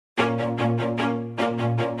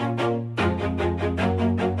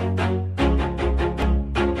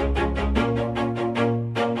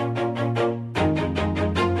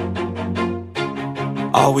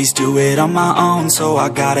Always do it on my own, so I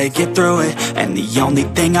gotta get through it. And the only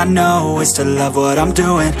thing I know is to love what I'm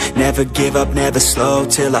doing. Never give up, never slow,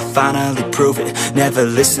 till I finally prove it. Never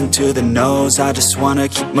listen to the no's, I just wanna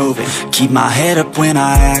keep moving. Keep my head up when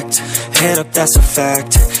I act, head up, that's a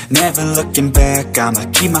fact. Never looking back, I'ma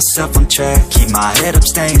keep myself on track. Keep my head up,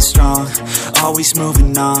 staying strong, always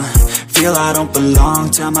moving on. Feel I don't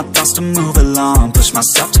belong, tell my thoughts to move along. Push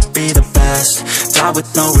myself to be the best, die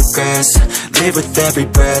with no regrets. Live with every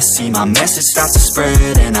breath, see my message start to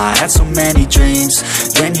spread. And I had so many dreams,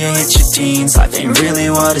 then you hit your teens. Life ain't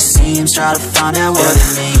really what it seems, try to find out what it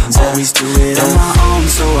means. Always do it on my own,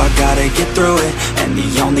 so I gotta get through it. And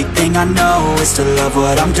the only thing I know is to love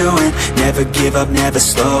what I'm doing. Never give up, never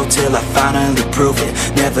slow, till I finally prove it.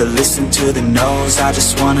 Never listen to the no's, I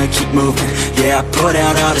just wanna keep moving. Yeah, I put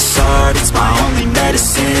out all this art, it's my only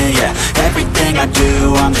medicine. Yeah, everything I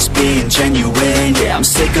do, I'm just being genuine. Yeah, I'm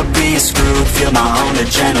sick of being screwed, feel my own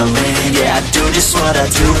adrenaline. Yeah, I do just what I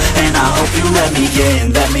do, and I hope you let me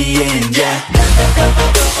in, yeah.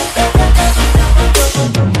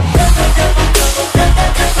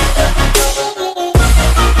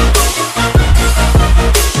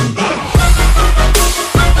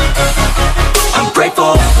 I'm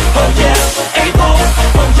grateful, oh yeah, able,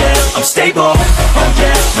 oh yeah, I'm stable, oh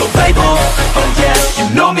yeah, no label, oh yeah,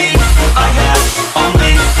 you know me, I have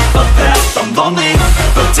only a path, I'm lonely,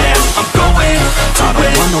 but damn, I'm going to win. I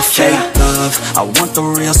don't want no fake love, I want the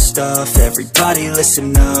real stuff. Everybody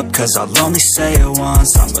listen up, cause I'll only say it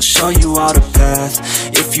once. I'm gonna show you all the path,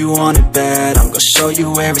 if you want it bad. I'm gonna show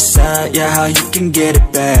you where it's at, yeah, how you can get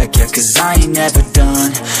it back. Yeah, cause I ain't never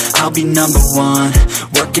done, I'll be number one.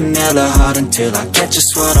 Working hella hard until I get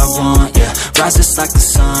just what I want, yeah. Rises like the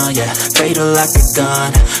sun, yeah, fatal like a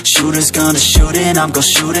gun. Shooter's gonna shoot and I'm gonna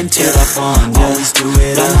shoot until I won, yeah. Always do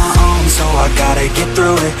it on my own, so I gotta get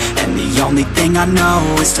through it. And the only thing I know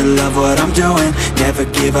is to love what I'm doing. Never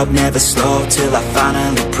give up, never slow, till I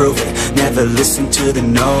finally prove it. Never listen to the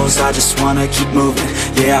no's, I just wanna keep moving.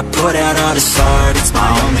 Yeah, I put out all this art, it's my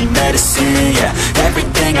only medicine. Yeah,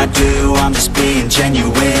 everything I do, I'm just being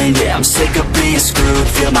genuine. Yeah, I'm sick of being screwed,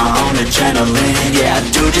 feel my own adrenaline. Yeah, I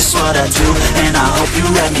do just what I do, and I hope you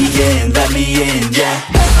let me in, yeah.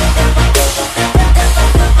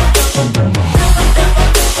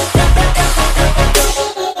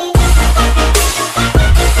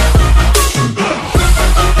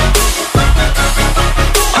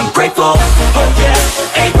 I'm grateful, oh yeah,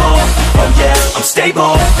 able, oh yeah, I'm stable,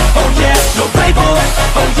 oh yeah, no label,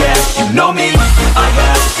 oh yeah, you know me, I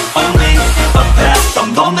have only a path,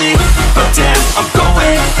 I'm lonely, but damn, I'm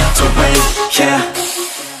going to win, yeah.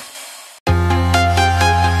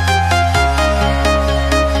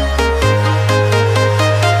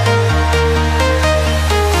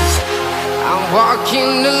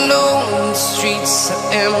 Walking alone, the streets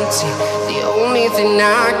are empty. The only thing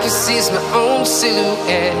I can see is my own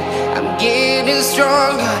silhouette. I'm getting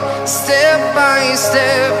stronger, step by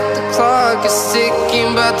step. The clock is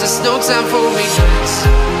ticking, but there's no time for regrets.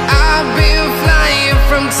 I've been flying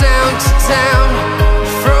from town to town,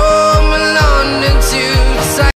 from London to